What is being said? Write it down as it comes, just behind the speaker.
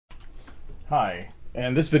Hi,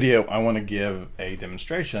 in this video I want to give a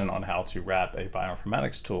demonstration on how to wrap a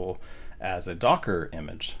bioinformatics tool as a Docker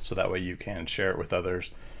image, so that way you can share it with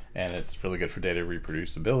others, and it's really good for data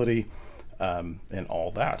reproducibility and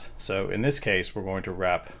all that. So in this case we're going to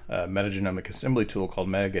wrap a metagenomic assembly tool called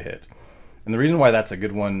megahit. And the reason why that's a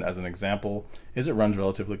good one as an example is it runs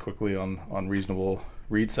relatively quickly on reasonable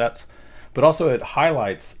read sets, but also it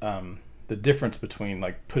highlights the difference between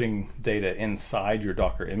like putting data inside your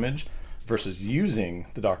Docker image versus using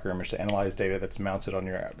the Docker image to analyze data that's mounted on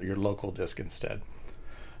your local disk instead.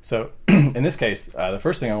 So in this case, the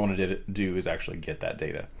first thing I want to do is actually get that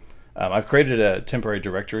data. I've created a temporary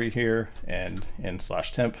directory here and in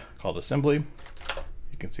 /temp called assembly.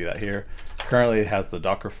 You can see that here. Currently it has the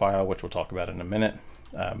Docker file, which we'll talk about in a minute.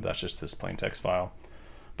 That's just this plain text file.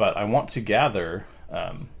 But I want to gather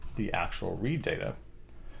the actual read data.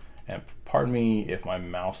 And pardon me if my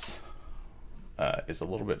mouse is a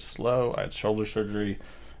little bit slow. I had shoulder surgery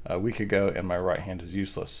a week ago and my right hand is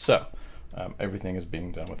useless. So everything is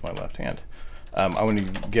being done with my left hand. I want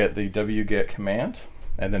to get the wget command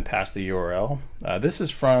and then pass the URL. This is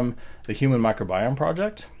from the Human Microbiome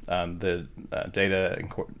Project. The Data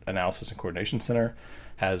Analysis and Coordination Center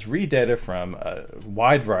has read data from a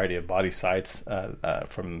wide variety of body sites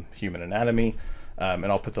from human anatomy. And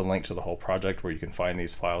I'll put the link to the whole project where you can find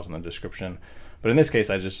these files in the description. But in this case,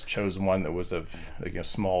 I just chose one that was of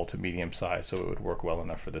small to medium size, so it would work well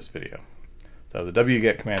enough for this video. So the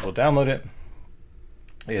wget command will download it.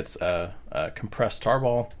 It's a compressed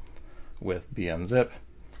tarball with bunzip.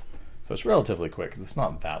 So it's relatively quick because it's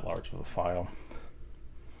not that large of a file.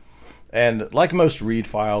 And like most read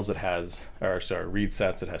files, it has, read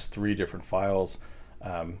sets, it has 3 different files.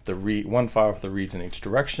 One file for the reads in each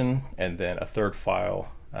direction, and then a third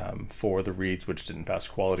file for the reads which didn't pass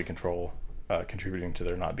quality control, contributing to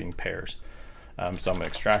there not being pairs. So I'm going to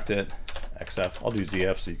extract it, XF, I'll do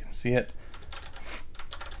ZF so you can see it.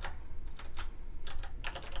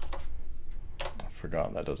 I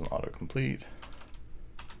forgot that doesn't autocomplete.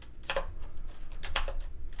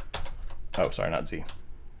 Oh, sorry, not Z.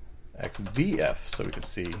 XVF, so we can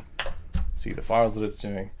see the files that it's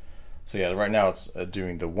doing. So yeah, right now it's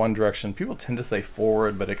doing the one direction. People tend to say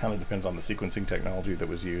forward, but it kind of depends on the sequencing technology that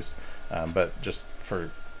was used. But just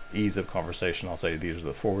for ease of conversation, I'll say these are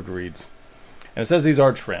the forward reads. And it says these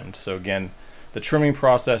are trimmed. So again, the trimming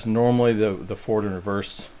process, normally the forward and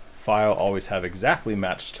reverse file always have exactly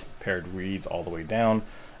matched paired reads all the way down.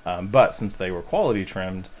 But since they were quality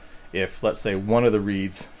trimmed, if let's say one of the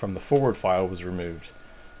reads from the forward file was removed,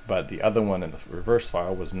 but the other one in the reverse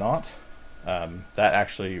file was not,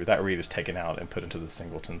 that read is taken out and put into the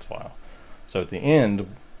singletons file. So at the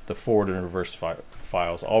end, the forward and reverse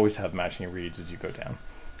files always have matching reads as you go down,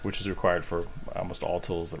 which is required for almost all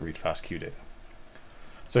tools that read FASTQ data.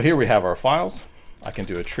 So here we have our files. I can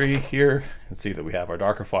do a tree here and see that we have our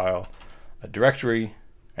Docker file, a directory,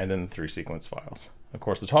 and then the 3 sequence files. Of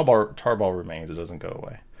course, the tarball remains, it doesn't go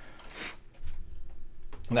away.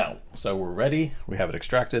 Now, so we're ready, we have it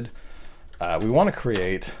extracted. We want to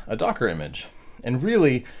create a Docker image. And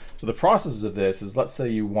really, so the process of this is, let's say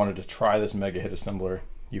you wanted to try this megahit assembler,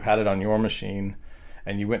 you had it on your machine,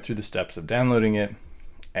 and you went through the steps of downloading it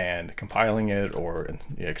and compiling it or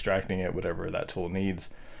extracting it, whatever that tool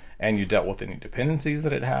needs, and you dealt with any dependencies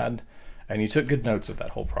that it had, and you took good notes of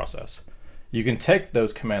that whole process. You can take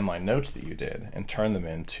those command line notes that you did and turn them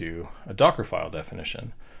into a Docker file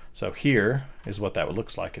definition. So here is what that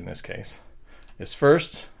looks like in this case. Is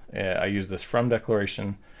first, I use this from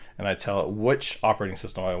declaration and I tell it which operating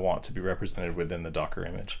system I want to be represented within the Docker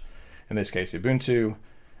image. In this case, Ubuntu,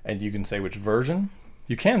 and you can say which version.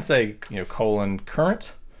 You can say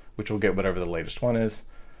 :current, which will get whatever the latest one is,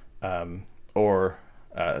 or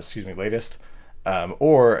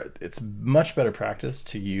it's much better practice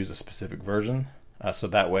to use a specific version, so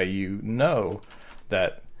that way you know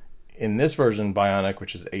that in this version, Bionic,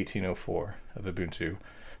 which is 1804 of Ubuntu,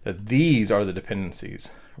 that these are the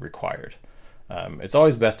dependencies required. It's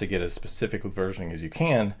always best to get as specific with versioning as you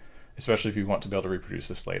can, especially if you want to be able to reproduce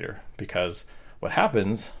this later, because what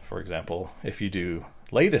happens, for example, if you do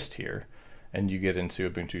latest here and you get into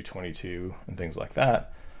Ubuntu 22 and things like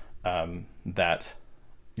that, that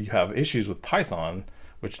you have issues with Python,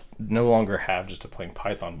 which no longer have just a plain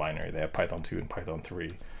Python binary. They have Python 2 and Python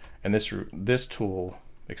 3. And this tool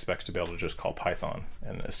expects to be able to just call Python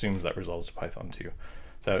and assumes that resolves to Python 2.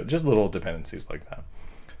 So just little dependencies like that.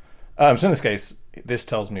 So in this case, this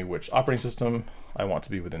tells me which operating system I want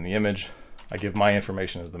to be within the image. I give my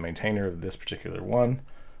information as the maintainer of this particular one,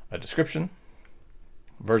 a description,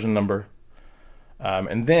 version number,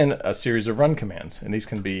 and then a series of run commands. And these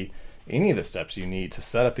can be any of the steps you need to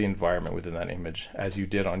set up the environment within that image as you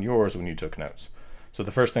did on yours when you took notes. So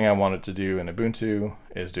the first thing I wanted to do in Ubuntu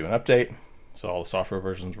is do an update. So all the software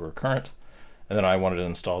versions were current. And then I wanted to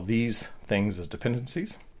install these things as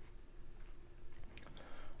dependencies.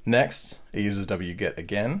 Next, it uses wget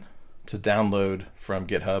again to download from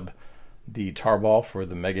GitHub the tarball for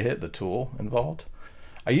the megahit, the tool involved.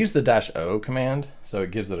 I use the -o command, so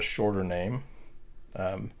it gives it a shorter name.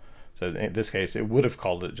 So in this case, it would have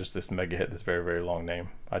called it just this megahit, this very, very long name.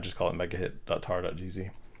 I just call it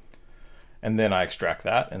megahit.tar.gz. And then I extract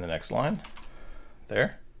that in the next line,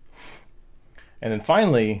 there. And then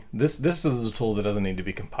finally, this is a tool that doesn't need to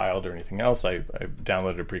be compiled or anything else. I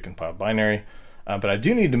downloaded a pre-compiled binary, but I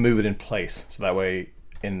do need to move it in place. So that way,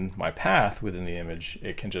 in my path within the image,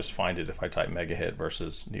 it can just find it if I type megahit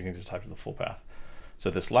versus needing to type the full path. So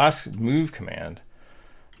this last move command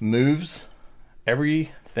moves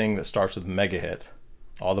everything that starts with megahit,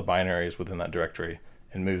 all the binaries within that directory,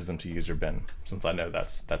 and moves them to user bin, since I know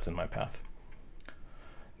that's in my path.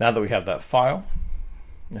 Now that we have that file,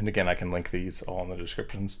 and again, I can link these all in the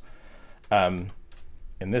descriptions, in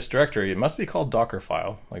this directory, it must be called Docker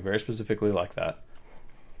file, like very specifically like that.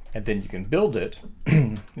 And then you can build it.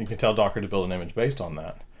 You can tell Docker to build an image based on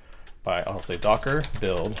that. I'll say Docker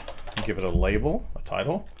build, and give it a label, a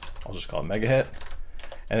title. I'll just call it megahit.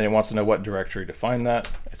 And then it wants to know what directory to find that.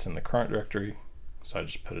 It's in the current directory. So I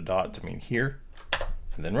just put a dot to mean here,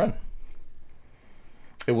 and then run.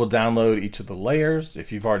 It will download each of the layers.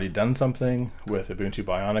 If you've already done something with Ubuntu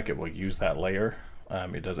Bionic, it will use that layer.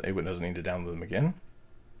 It doesn't need to download them again.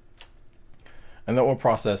 And that will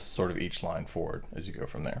process sort of each line forward as you go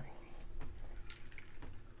from there.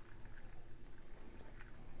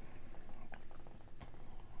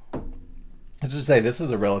 Let's just say this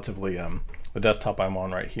is a relatively, the desktop I'm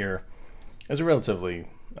on right here is a relatively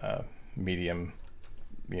medium,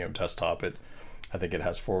 desktop. I think it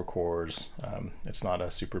has 4 cores. It's not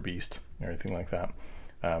a super beast or anything like that.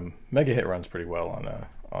 Megahit runs pretty well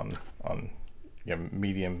on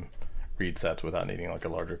medium read sets without needing like a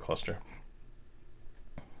larger cluster.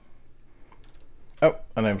 Oh,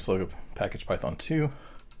 and I'm still looking at package Python 2.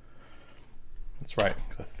 That's right.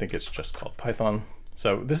 I think it's just called Python.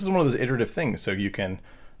 So this is one of those iterative things. So you can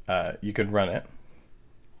run it,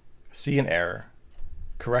 see an error,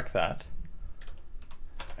 correct that,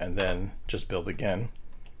 and then just build again.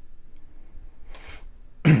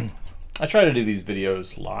 I try to do these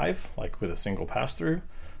videos live, like with a single pass through,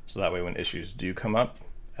 so that way when issues do come up,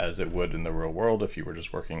 as it would in the real world, if you were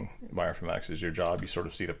just working bioinformatics as your job, you sort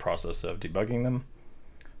of see the process of debugging them.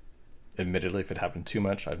 Admittedly, if it happened too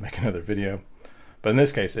much, I'd make another video. But in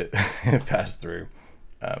this case, it passed through,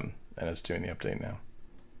 and it's doing the update now.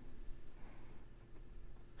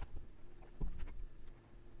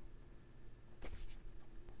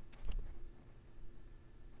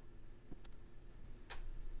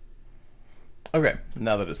 Okay,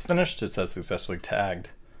 now that it's finished, it says successfully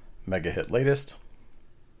tagged megahit latest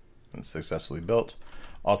and successfully built.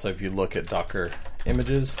 Also, if you look at Docker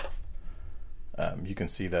images, you can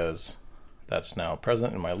see those. That's now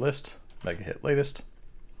present in my list, megahit latest.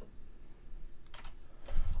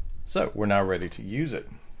 So we're now ready to use it.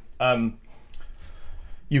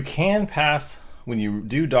 You can pass, when you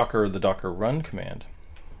do Docker, the Docker run command,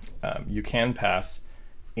 you can pass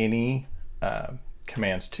any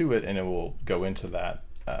commands to it, and it will go into that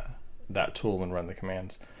that tool and run the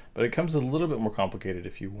commands. But it comes a little bit more complicated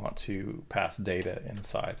if you want to pass data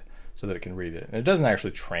inside so that it can read it. And it doesn't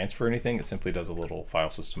actually transfer anything, it simply does a little file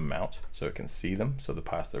system mount so it can see them, so the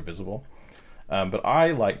paths are visible. But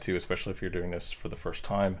I like to, especially if you're doing this for the first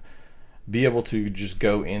time, be able to just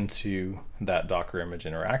go into that Docker image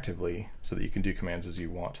interactively so that you can do commands as you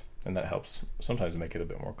want. And that helps sometimes make it a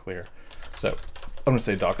bit more clear. So I'm going to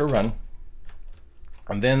say Docker run.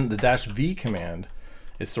 And then the -v command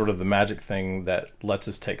is sort of the magic thing that lets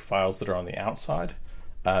us take files that are on the outside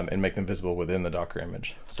and make them visible within the Docker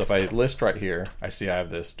image. So if I list right here, I see I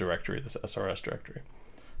have this directory, this SRS directory.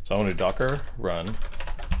 So I want to Docker run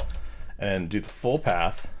and do the full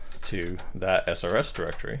path to that SRS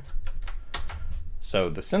directory.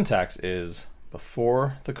 So the syntax is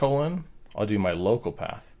before the colon, I'll do my local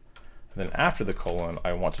path. And then after the colon,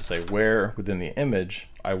 I want to say where within the image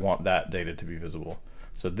I want that data to be visible.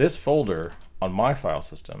 So this folder on my file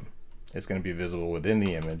system is going to be visible within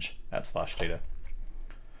the image at /data.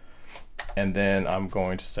 And then I'm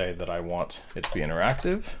going to say that I want it to be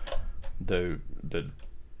interactive. The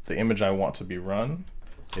image I want to be run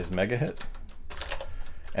is megahit.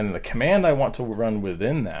 And the command I want to run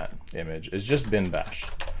within that image is just bin bash.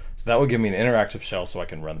 So that will give me an interactive shell so I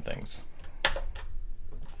can run things.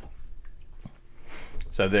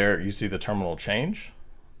 So there you see the terminal change,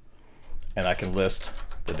 and I can list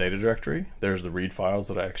the data directory. There's the read files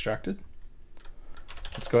that I extracted.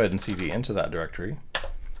 Let's go ahead and cd into that directory.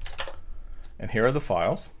 And here are the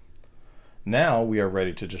files. Now we are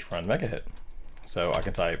ready to just run megahit. So I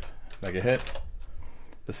can type megahit.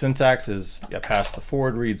 The syntax is pass the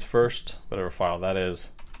forward reads first, whatever file that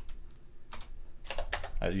is.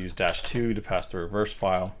 I use -2 to pass the reverse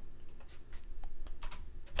file.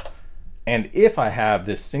 And if I have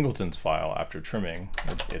this singletons file after trimming,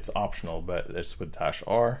 it's optional, but it's with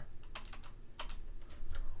 -r,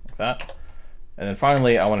 like that. And then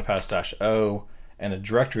finally, I want to pass -o and a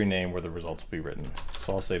directory name where the results will be written.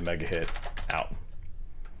 So I'll say megahit out,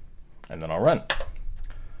 and then I'll run.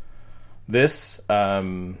 This,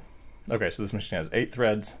 okay, so this machine has 8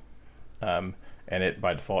 threads, and it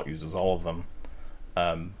by default uses all of them.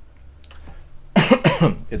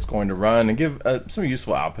 It's going to run and give some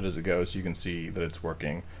useful output as it goes, so you can see that it's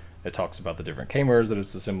working. It talks about the different k-mers that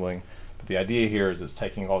it's assembling, but the idea here is it's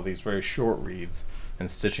taking all these very short reads and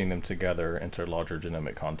stitching them together into larger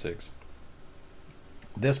genomic contigs.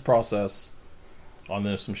 This process on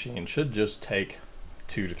this machine should just take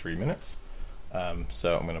 2 to 3 minutes.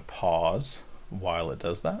 So I'm going to pause while it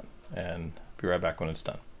does that and be right back when it's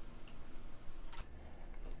done.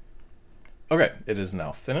 Okay, it is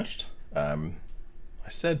now finished. I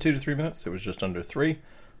said 2 to 3 minutes. It was just under 3,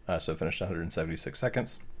 so it finished 176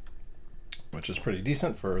 seconds, which is pretty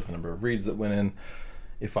decent for the number of reads that went in.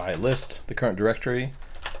 If I list the current directory,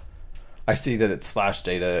 I see that it's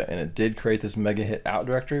 /data, and it did create this megahit out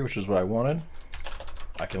directory, which is what I wanted.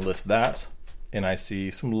 I can list that, and I see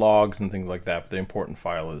some logs and things like that, but the important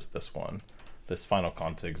file is this one. This final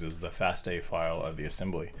contigs is the FASTA file of the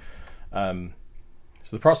assembly. So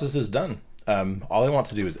the process is done. All I want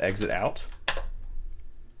to do is exit out.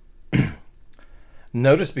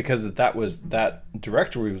 Notice because that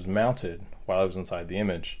directory was mounted while I was inside the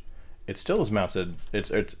image, it still is mounted.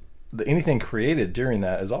 Anything created during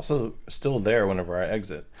that is also still there whenever I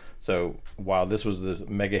exit. So while this was the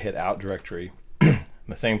megahit out directory, in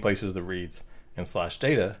the same place as the reads and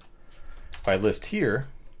 /data, if I list here,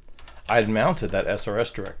 I'd mounted that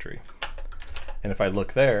SRS directory. And if I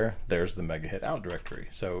look there, there's the megahit out directory.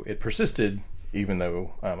 So it persisted even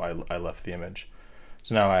though I left the image.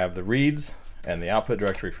 So now I have the reads and the output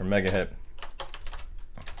directory for megahit.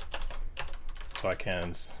 So I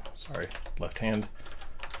can, sorry, left hand,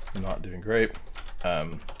 not doing great. I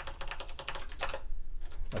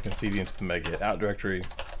can cd into the megahit out directory,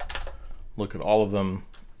 look at all of them.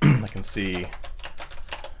 I can see,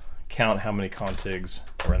 count how many contigs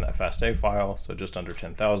are in that FASTA file, so just under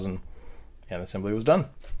 10,000, and the assembly was done.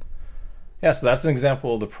 Yeah, so that's an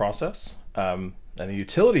example of the process. And the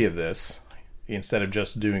utility of this, instead of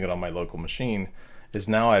just doing it on my local machine, is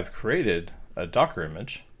now I've created a Docker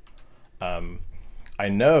image. I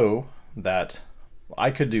know that I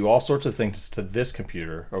could do all sorts of things to this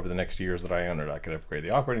computer over the next years that I own it. I could upgrade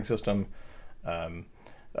the operating system,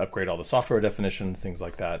 upgrade all the software definitions, things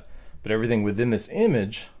like that. But everything within this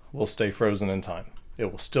image will stay frozen in time.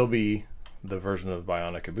 It will still be the version of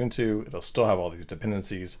Bionic Ubuntu. It'll still have all these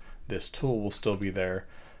dependencies. This tool will still be there.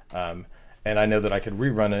 And I know that I could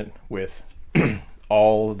rerun it with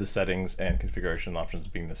all of the settings and configuration options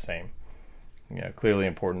being the same. Clearly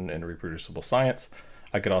important and reproducible science.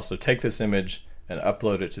 I could also take this image and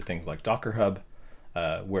upload it to things like Docker Hub,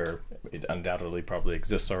 where it undoubtedly probably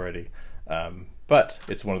exists already. But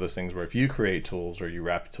it's one of those things where if you create tools or you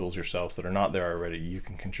wrap tools yourself that are not there already, you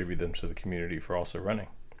can contribute them to the community for also running.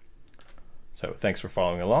 So thanks for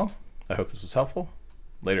following along. I hope this was helpful.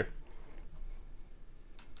 Later.